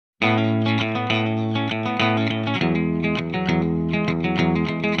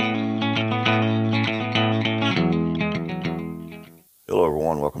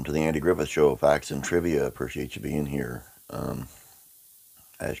Welcome to the Andy Griffith Show, Facts and Trivia. Appreciate you being here.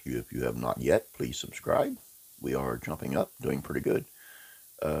 Ask you if you have not yet, please subscribe. We are jumping up, doing pretty good.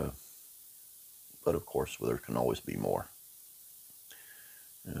 But of course, there can always be more.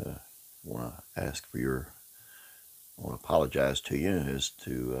 I want to apologize to you as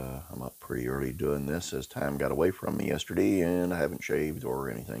to I'm up pretty early doing this as time got away from me yesterday and I haven't shaved or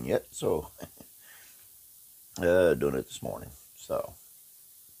anything yet. So, doing it this morning. So,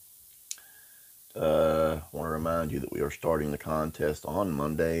 I want to remind you that we are starting the contest on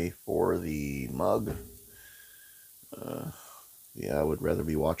Monday for the mug. I would rather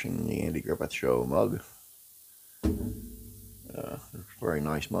be watching the Andy Griffith Show mug. It's a very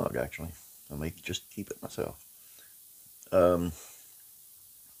nice mug, actually. I may just keep it myself.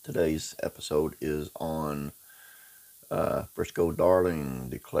 Today's episode is on Briscoe Darling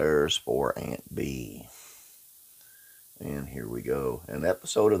declares for Aunt B. And here we go. An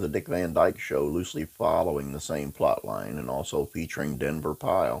episode of the Dick Van Dyke Show, loosely following the same plot line and also featuring Denver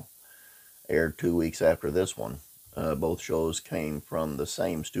Pyle, aired 2 weeks after this one. Both shows came from the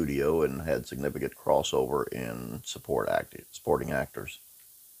same studio and had significant crossover in supporting actors.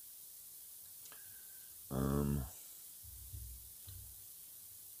 The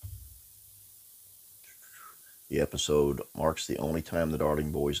episode marks the only time the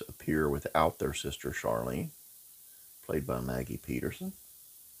Darling boys appear without their sister Charlene, played by Maggie Peterson.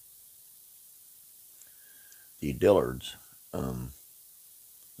 The Dillards, an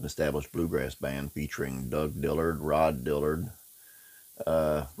established bluegrass band featuring Doug Dillard, Rod Dillard,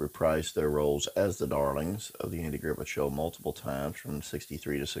 reprised their roles as the Darlings of the Andy Griffith Show multiple times from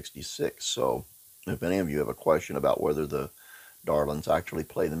 63 to 66. So if any of you have a question about whether the Darlings actually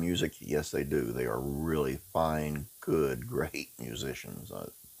play the music, yes, they do. They are really fine, good, great musicians.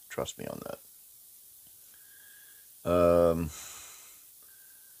 Trust me on that.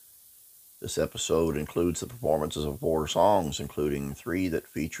 This episode includes the performances of 4 songs, including 3 that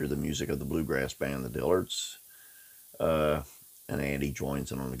feature the music of the bluegrass band, the Dillards. And Andy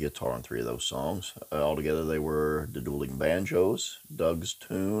joins in on the guitar on 3 of those songs. Altogether, they were The Dueling Banjos, Doug's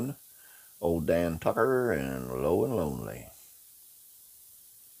Tune, Old Dan Tucker, and Low and Lonely.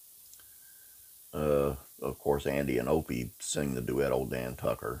 Of course, Andy and Opie sing the duet Old Dan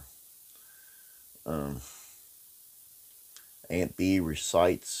Tucker. Aunt B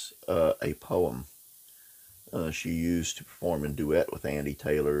recites a poem she used to perform in duet with Andy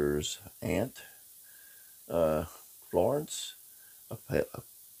Taylor's aunt, Florence, a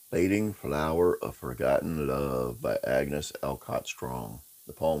fading flower of forgotten love by Agnes Elcott Strong.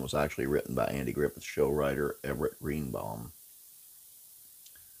 The poem was actually written by Andy Griffith's show writer Everett Greenbaum.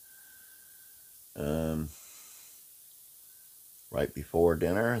 Right before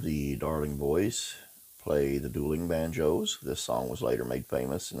dinner, the Darling boys play the Dueling Banjos. This song was later made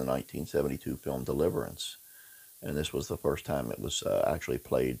famous in the 1972 film Deliverance. And this was the first time it was actually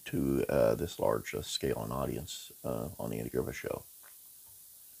played to this large scale an audience on the Andy Griffith Show.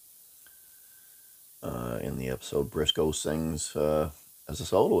 In the episode, Briscoe sings as a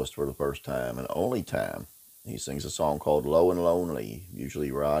soloist for the first time and only time. He sings a song called Low and Lonely. Usually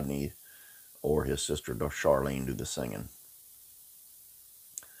Rodney or his sister Charlene do the singing.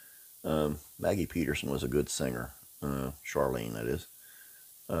 Maggie Peterson was a good singer, Charlene that is,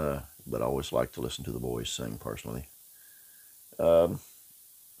 but I always like to listen to the boys sing personally.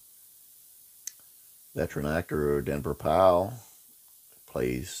 Veteran actor Denver Pyle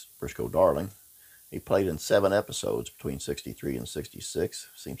plays Briscoe Darling. He played in 7 episodes between 63 and 66.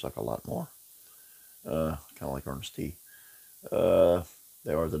 Seems like a lot more. Kind of like Ernest T.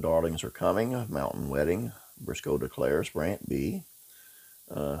 They Are the Darlings Are Coming, Mountain Wedding, Briscoe Declares for Aunt B,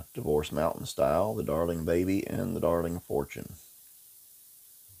 Divorce Mountain Style, The Darling Baby, and The Darling Fortune.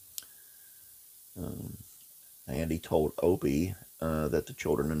 Andy told Opie that the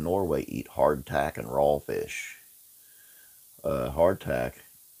children in Norway eat hardtack and raw fish. Hardtack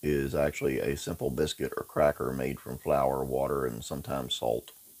is actually a simple biscuit or cracker made from flour, water, and sometimes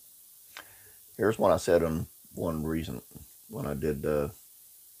salt. Here's what I said on one reason when I did a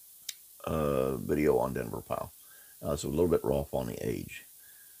video on Denver Pyle. It's a little bit rough on the age.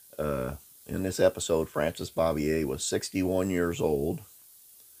 In this episode, Francis Bobbier was 61 years old,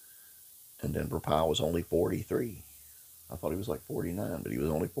 and Denver Pyle was only 43. I thought he was like 49, but he was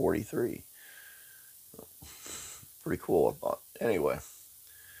only 43. Pretty cool, I thought. Anyway,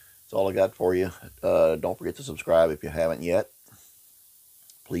 that's all I got for you. Don't forget to subscribe if you haven't yet.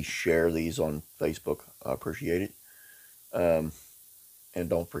 Please share these on Facebook. I appreciate it. And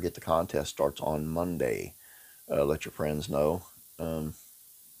don't forget the contest starts on Monday. Let your friends know.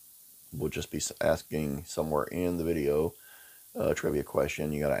 We'll just be asking somewhere in the video trivia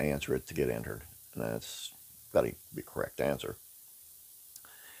question. You got to answer it to get entered, and that's got to be correct answer.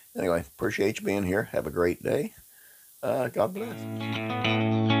 Anyway, appreciate you being here. Have a great day. God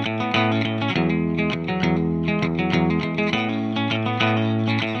bless.